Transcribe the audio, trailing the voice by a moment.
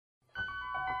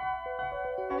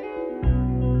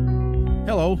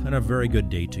Hello, and a very good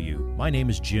day to you. My name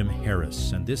is Jim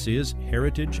Harris, and this is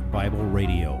Heritage Bible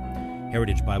Radio.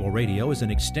 Heritage Bible Radio is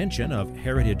an extension of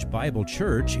Heritage Bible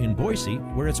Church in Boise,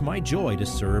 where it's my joy to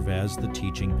serve as the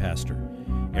teaching pastor.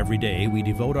 Every day, we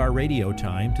devote our radio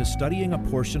time to studying a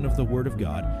portion of the Word of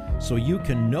God so you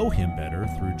can know Him better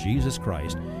through Jesus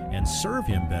Christ and serve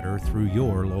Him better through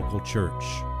your local church.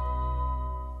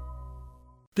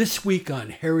 This week on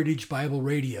Heritage Bible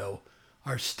Radio,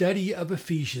 our study of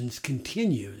Ephesians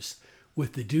continues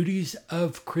with the duties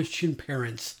of Christian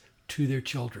parents to their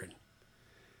children.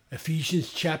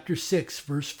 Ephesians chapter 6,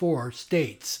 verse 4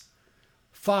 states,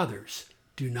 "Fathers,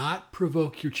 do not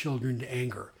provoke your children to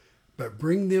anger, but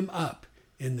bring them up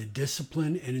in the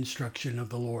discipline and instruction of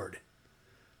the Lord."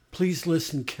 Please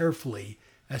listen carefully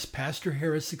as Pastor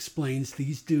Harris explains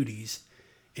these duties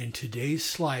in today's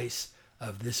slice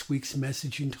of this week's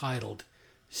message entitled,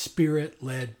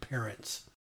 Spirit-Led Parents.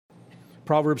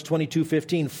 Proverbs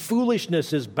 22:15,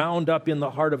 foolishness is bound up in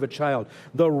the heart of a child.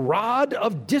 The rod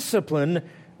of discipline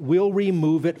will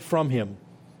remove it from him.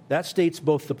 That states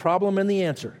both the problem and the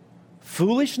answer.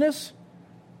 Foolishness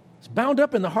is bound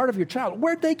up in the heart of your child.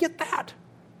 Where'd they get that?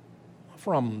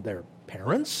 From their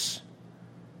parents,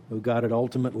 who got it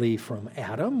ultimately from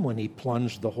Adam when he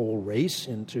plunged the whole race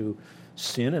into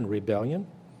sin and rebellion.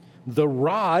 The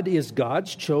rod is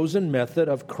God's chosen method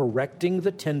of correcting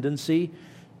the tendency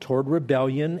toward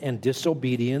rebellion and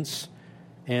disobedience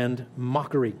and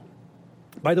mockery.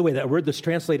 By the way, that word that's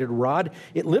translated rod,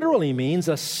 it literally means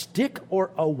a stick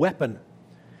or a weapon.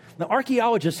 Now,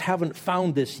 archaeologists haven't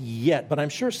found this yet, but I'm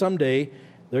sure someday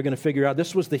they're going to figure out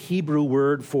this was the Hebrew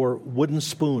word for wooden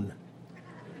spoon.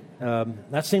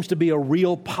 That seems to be a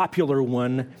real popular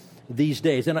one these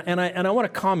days. And I want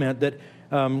to comment that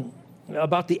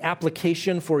about the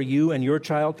application for you and your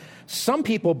child. Some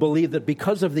people believe that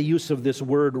because of the use of this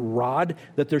word rod,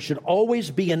 that there should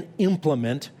always be an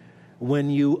implement when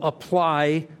you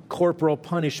apply corporal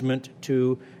punishment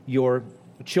to your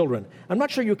children. I'm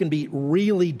not sure you can be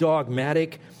really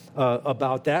dogmatic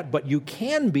about that, but you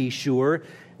can be sure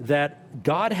that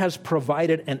God has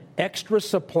provided an extra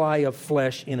supply of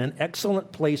flesh in an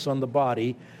excellent place on the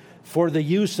body for the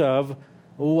use of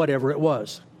whatever it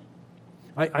was.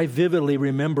 I vividly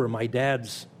remember my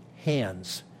dad's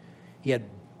hands. He had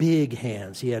big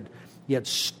hands. He had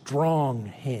strong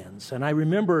hands. And I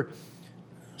remember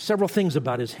several things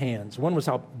about his hands. One was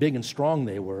how big and strong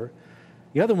they were.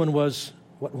 The other one was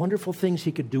what wonderful things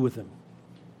he could do with them.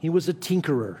 He was a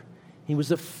tinkerer. He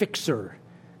was a fixer.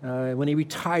 When he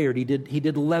retired, he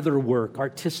did leather work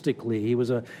artistically. He was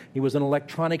an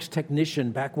electronics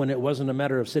technician back when it wasn't a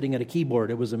matter of sitting at a keyboard.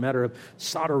 It was a matter of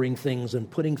soldering things and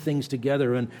putting things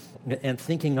together and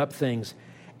thinking up things.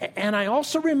 And I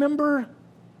also remember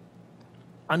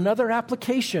another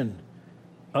application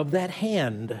of that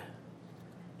hand.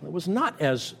 It was not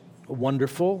as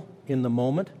wonderful in the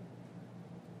moment,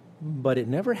 but it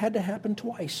never had to happen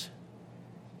twice.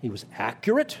 He was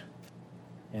accurate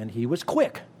and he was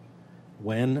quick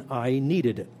when I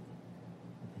needed it.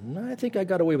 And I think I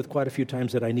got away with quite a few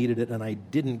times that I needed it and I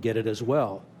didn't get it as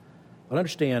well. But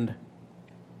understand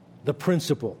the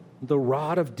principle. The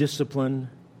rod of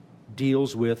discipline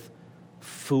deals with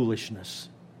foolishness.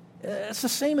 It's the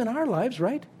same in our lives,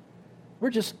 right?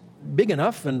 We're just big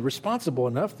enough and responsible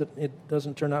enough that it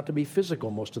doesn't turn out to be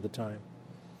physical most of the time.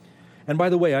 And by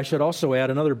the way, I should also add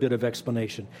another bit of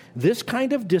explanation. This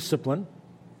kind of discipline,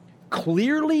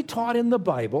 clearly taught in the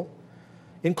Bible,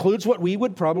 includes what we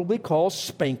would probably call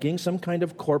spanking, some kind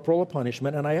of corporal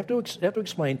punishment. And I have to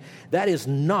explain, that is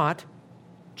not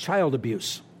child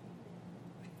abuse.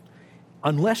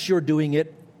 Unless you're doing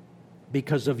it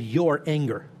because of your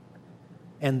anger.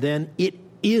 And then it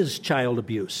is child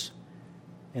abuse.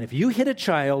 And if you hit a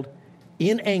child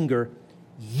in anger,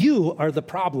 you are the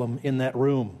problem in that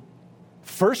room.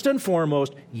 First and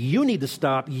foremost, you need to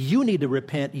stop, you need to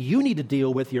repent, you need to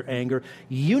deal with your anger,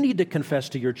 you need to confess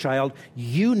to your child,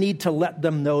 you need to let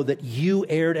them know that you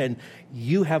erred and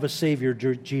you have a Savior,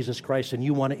 Jesus Christ, and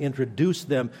you want to introduce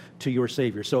them to your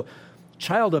Savior. So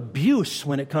child abuse,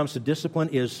 when it comes to discipline,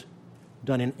 is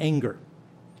done in anger.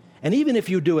 And even if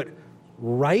you do it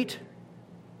right,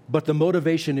 but the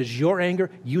motivation is your anger,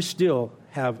 you still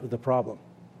have the problem.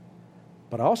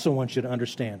 But I also want you to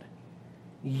understand,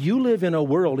 you live in a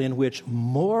world in which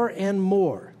more and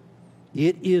more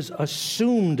it is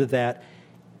assumed that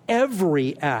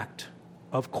every act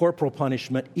of corporal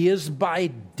punishment is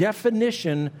by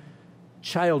definition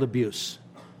child abuse.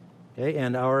 Okay?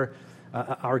 And our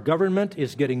government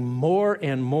is getting more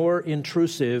and more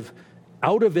intrusive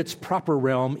out of its proper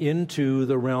realm into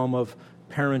the realm of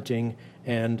parenting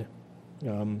and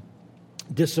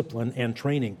discipline and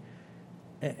training.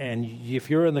 And if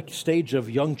you're in the stage of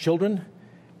young children,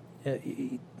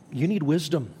 you need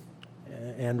wisdom.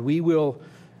 And we will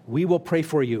pray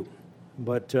for you.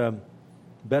 But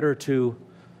better to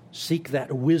seek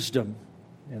that wisdom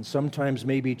and sometimes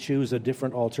maybe choose a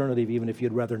different alternative, even if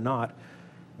you'd rather not,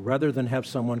 rather than have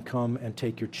someone come and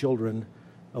take your children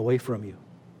away from you.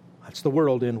 That's the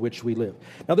world in which we live.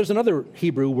 Now, there's another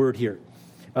Hebrew word here.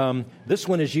 This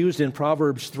one is used in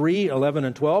Proverbs 3, 11,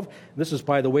 and 12. This is,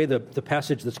 by the way, the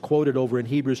passage that's quoted over in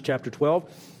Hebrews chapter 12.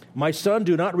 My son,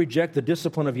 do not reject the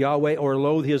discipline of Yahweh or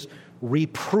loathe his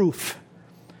reproof.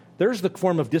 There's the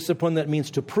form of discipline that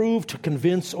means to prove, to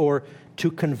convince, or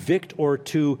to convict, or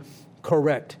to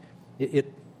correct.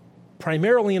 It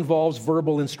primarily involves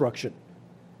verbal instruction.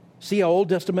 See how Old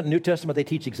Testament and New Testament, they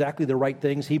teach exactly the right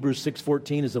things. Hebrews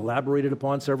 6:14 is elaborated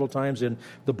upon several times in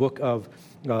the book of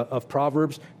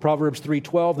Proverbs. Proverbs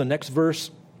 3:12, the next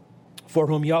verse, for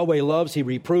whom Yahweh loves, he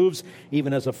reproves,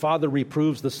 even as a father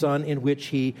reproves the son in which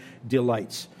he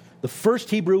delights. The first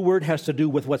Hebrew word has to do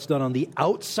with what's done on the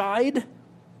outside,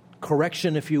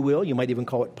 correction, if you will. You might even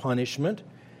call it punishment,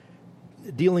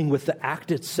 dealing with the act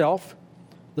itself.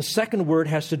 The second word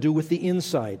has to do with the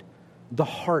inside, the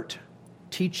heart,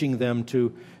 teaching them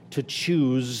to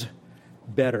choose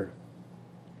better.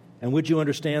 And would you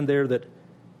understand there that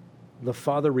the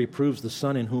Father reproves the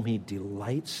Son in whom he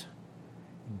delights?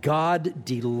 God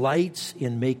delights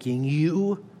in making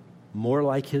you more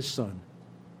like his Son.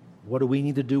 What do we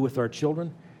need to do with our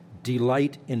children?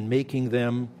 Delight in making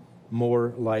them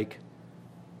more like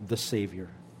the Savior.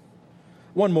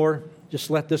 One more, just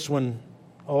let this one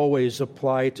always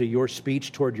apply to your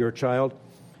speech toward your child.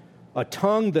 A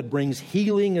tongue that brings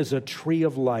healing is a tree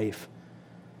of life,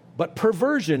 but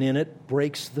perversion in it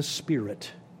breaks the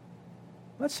spirit.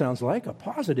 That sounds like a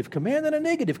positive command and a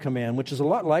negative command, which is a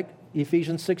lot like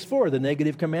Ephesians 6:4, the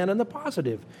negative command and the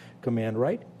positive command,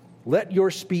 right? Let your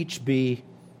speech be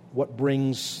what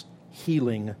brings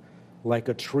healing like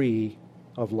a tree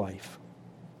of life.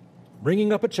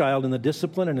 Bringing up a child in the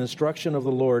discipline and instruction of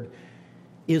the Lord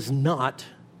is not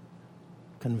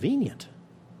convenient.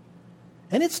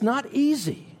 And it's not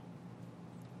easy.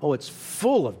 Oh, it's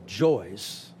full of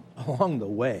joys along the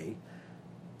way,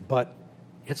 but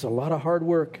it's a lot of hard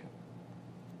work.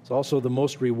 It's also the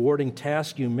most rewarding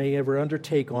task you may ever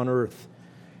undertake on earth.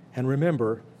 And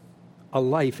remember, a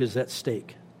life is at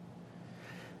stake.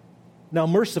 Now,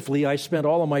 mercifully, I spent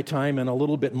all of my time and a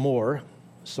little bit more,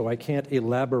 so I can't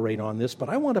elaborate on this, but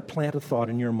I want to plant a thought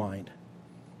in your mind.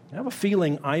 I have a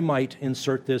feeling I might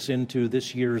insert this into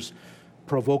this year's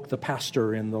Provoke the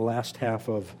Pastor in the last half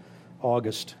of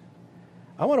August.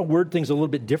 I want to word things a little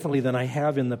bit differently than I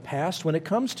have in the past. When it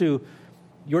comes to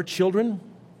your children,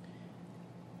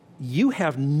 you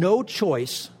have no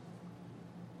choice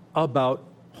about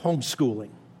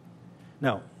homeschooling.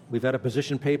 Now, we've had a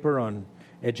position paper on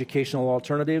educational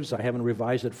alternatives. I haven't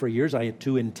revised it for years. I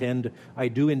do intend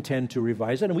to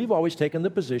revise it. And we've always taken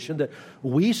the position that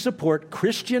we support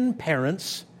Christian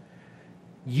parents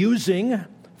using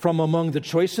from among the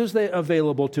choices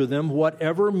available to them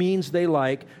whatever means they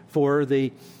like for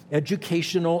the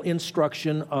educational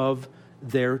instruction of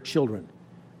their children.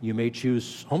 You may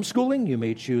choose homeschooling. You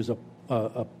may choose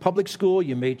a public school.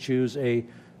 You may choose a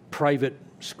private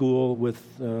school with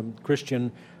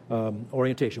Christian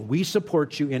orientation. We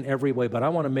support you in every way, but I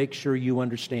want to make sure you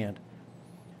understand.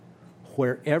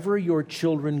 Wherever your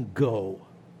children go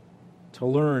to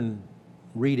learn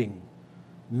reading,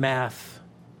 math,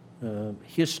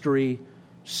 history,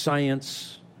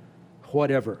 science,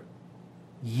 whatever,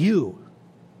 you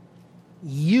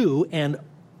and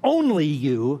only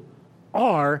you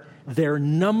are their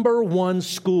number one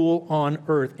school on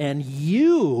earth, and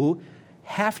you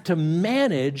have to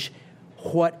manage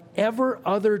whatever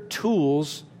other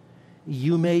tools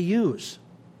you may use.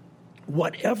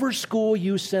 Whatever school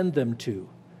you send them to,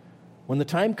 when the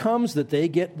time comes that they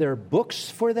get their books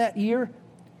for that year,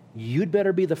 you'd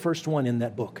better be the first one in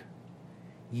that book.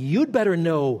 You'd better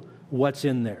know what's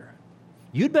in there.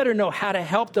 You'd better know how to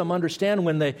help them understand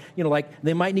when they,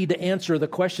 they might need to answer the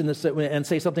question and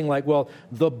say something like, well,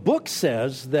 the book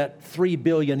says that 3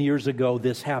 billion years ago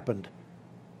this happened.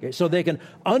 Okay, so they can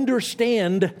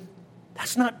understand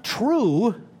that's not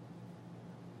true,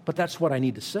 but that's what I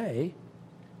need to say.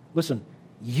 Listen,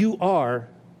 you are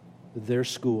their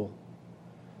school.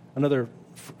 Another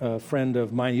friend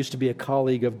of mine used to be a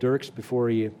colleague of Dirk's before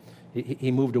he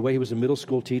moved away. He was a middle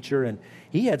school teacher, and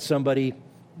he had somebody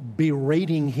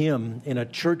berating him in a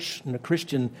church, in a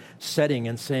Christian setting,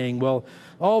 and saying, well,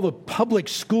 all the public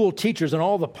school teachers and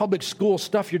all the public school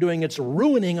stuff you're doing, it's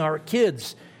ruining our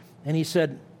kids. And he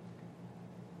said,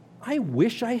 I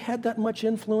wish I had that much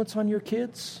influence on your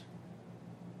kids.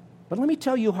 But let me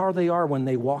tell you how they are when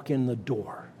they walk in the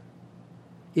door.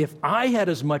 If I had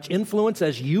as much influence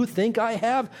as you think I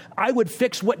have, I would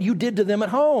fix what you did to them at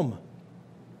home.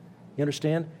 You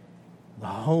understand? The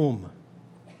home,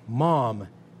 mom,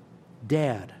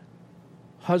 dad,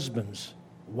 husbands,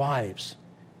 wives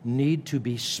need to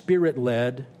be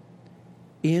Spirit-led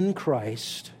in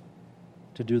Christ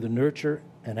to do the nurture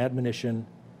and admonition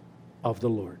of the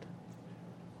Lord.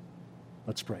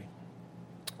 Let's pray.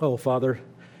 Oh, Father,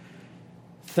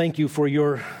 thank you for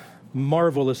your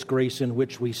marvelous grace in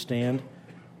which we stand.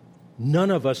 None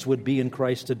of us would be in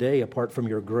Christ today apart from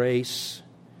your grace.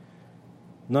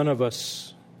 None of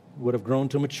us would have grown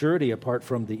to maturity apart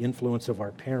from the influence of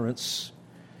our parents.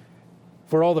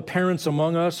 For all the parents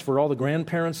among us, for all the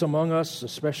grandparents among us,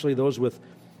 especially those with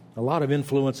a lot of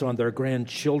influence on their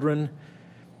grandchildren,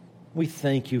 we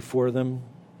thank you for them.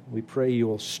 We pray you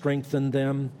will strengthen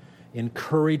them,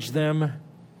 encourage them,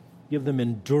 give them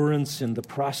endurance in the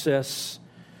process,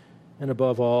 and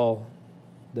above all,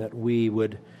 that we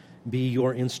would be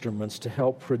your instruments to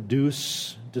help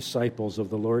produce disciples of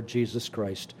the Lord Jesus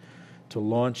Christ to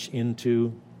launch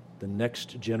into the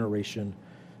next generation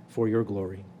for your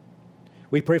glory.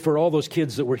 We pray for all those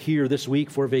kids that were here this week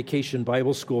for Vacation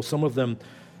Bible School. Some of them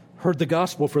heard the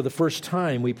gospel for the first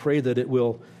time. We pray that it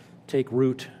will take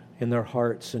root in their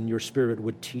hearts and your Spirit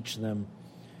would teach them.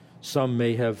 Some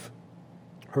may have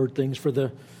heard things for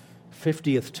the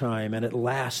 50th time and at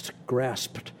last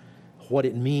grasped what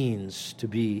it means to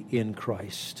be in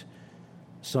Christ.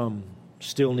 Some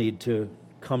still need to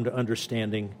come to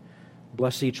understanding.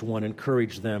 Bless each one,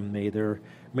 encourage them. May their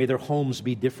homes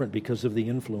be different because of the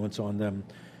influence on them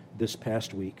this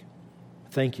past week.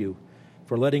 Thank you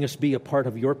for letting us be a part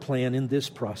of your plan in this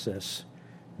process.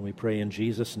 And we pray in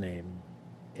Jesus' name,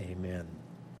 amen.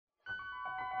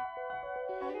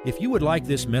 If you would like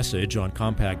this message on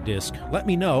compact disc, let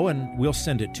me know and we'll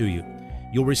send it to you.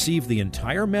 You'll receive the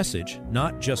entire message,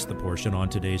 not just the portion on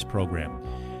today's program.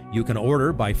 You can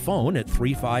order by phone at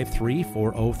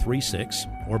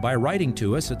 353-4036 or by writing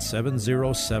to us at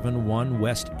 7071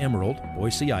 West Emerald,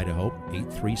 Boise, Idaho,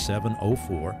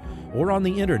 83704, or on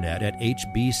the internet at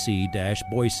hbc-boise.org.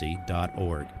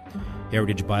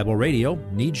 Heritage Bible Radio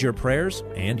needs your prayers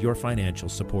and your financial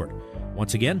support.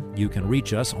 Once again, you can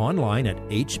reach us online at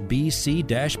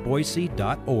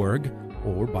hbc-boise.org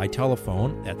or by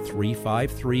telephone at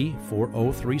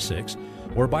 353-4036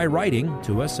 or by writing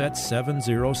to us at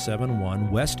 7071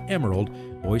 West Emerald,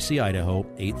 Boise, Idaho,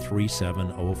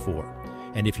 83704.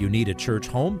 And if you need a church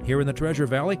home here in the Treasure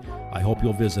Valley, I hope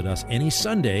you'll visit us any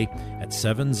Sunday at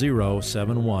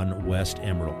 7071 West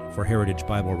Emerald. For Heritage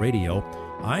Bible Radio,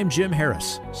 I'm Jim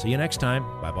Harris. See you next time.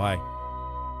 Bye-bye.